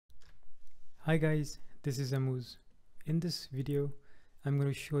Hi guys, this is Amuz. In this video, I'm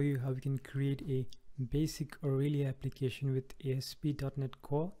going to show you how we can create a basic Aurelia application with ASP.NET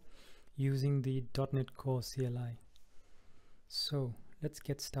Core using the .NET Core CLI. So let's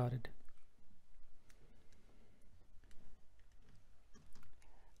get started.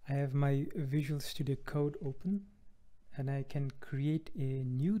 I have my Visual Studio Code open and I can create a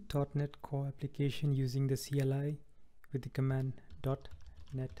new .NET Core application using the CLI with the command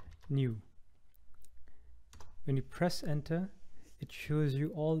 .NET new. When you press enter, it shows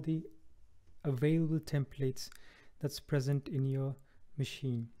you all the available templates that's present in your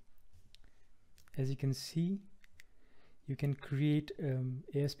machine. As you can see, you can create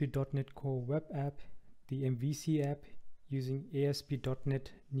ASP.NET Core web app, the MVC app using ASP.NET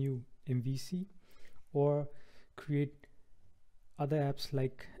new MVC, or create other apps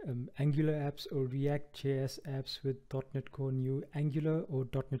like Angular apps or React.js apps with .NET Core new Angular or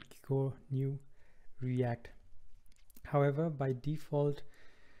 .NET Core new React. However, by default,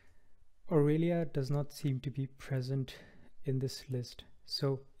 Aurelia does not seem to be present in this list.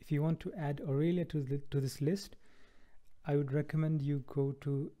 So if you want to add Aurelia to this list, I would recommend you go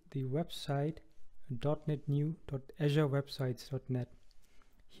to the website .NET-new.azurewebsites.net.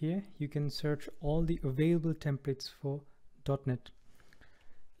 Here you can search all the available templates for .NET.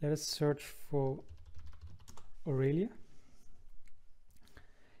 Let us search for Aurelia.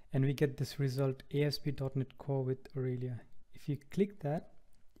 And we get this result, ASP.NET Core with Aurelia. If you click that,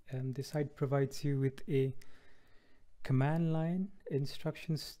 the site provides you with a command line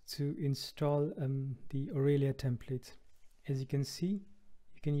instructions to install the Aurelia templates. As you can see,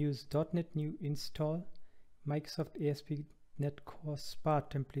 you can use .NET new install Microsoft ASP.NET Core Spark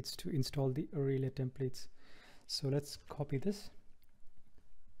templates to install the Aurelia templates. So let's copy this,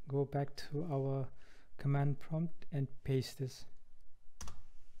 go back to our command prompt and paste this.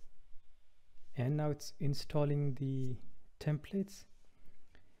 And now it's installing the templates,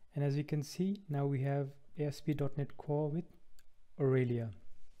 and as you can see, now we have ASP.NET Core with Aurelia.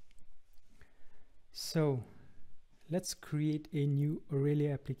 So let's create a new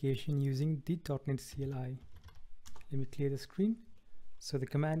Aurelia application using the .NET CLI. Let me clear the screen. So the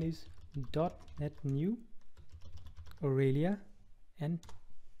command is .NET new Aurelia and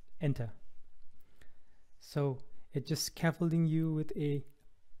enter. So it's just scaffolding you with a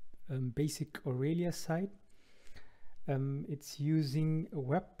basic Aurelia site. It's using a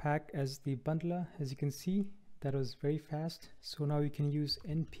Webpack as the bundler. As you can see, that was very fast. So now we can use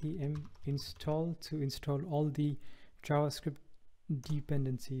npm install to install all the JavaScript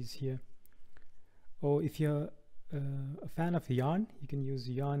dependencies here. Or if you're a fan of Yarn, you can use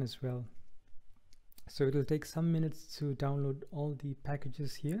Yarn as well. So it'll take some minutes to download all the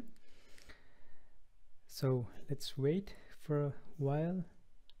packages here. So let's wait for a while.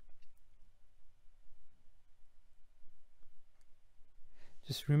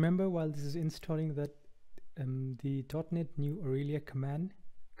 Just remember while this is installing that the .NET new Aurelia command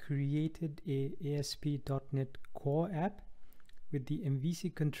created a ASP.NET Core app with the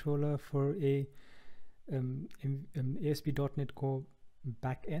MVC controller for a ASP.NET Core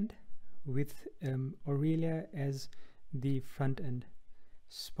backend with Aurelia as the front end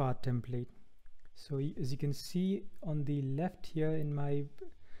Spark template. So as you can see on the left here in my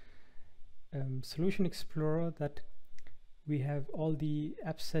Solution Explorer, that we have all the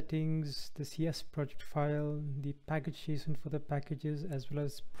app settings, the CS project file, the package JSON for the packages, as well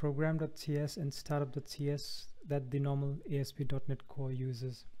as program.cs and startup.cs that the normal ASP.NET Core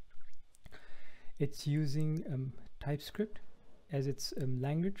uses. It's using TypeScript as its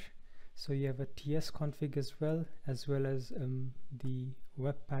language. So you have a TS config as well as the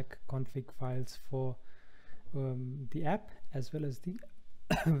Webpack config files for the app as well as the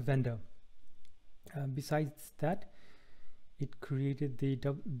vendor. Besides that, it created the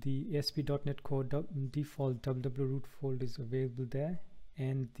ASP.NET Core default www root folder is available there,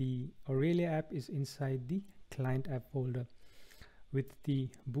 and the Aurelia app is inside the client app folder with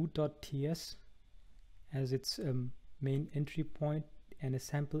the boot.ts as its main entry point and a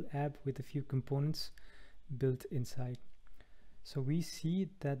sample app with a few components built inside. So we see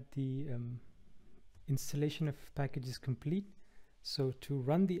that the installation of package is complete. So to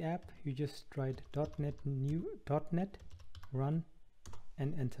run the app, you just write .NET new .NET run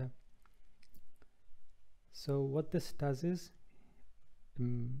and enter. So what this does is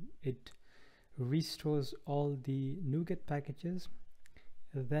it restores all the NuGet packages,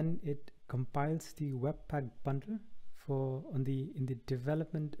 then it compiles the Webpack bundle for in the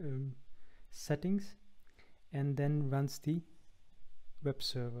development settings, and then runs the web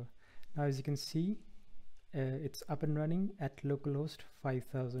server. Now as you can see, it's up and running at localhost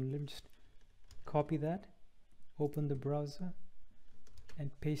 5000. Let me just copy that, open the browser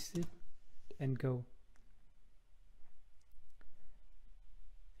and paste it and go.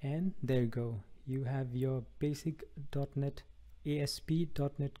 And there you go. You have your basic .NET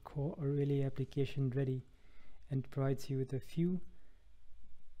ASP.NET Core Aurelia application ready, and provides you with a few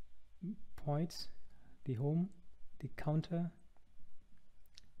points: the home, the counter,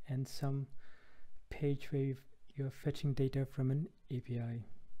 and some page where you're fetching data from an API.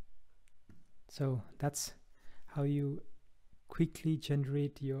 So that's how you quickly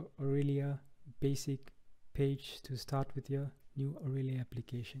generate your Aurelia basic page to start with your new Aurelia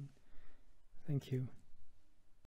application. Thank you.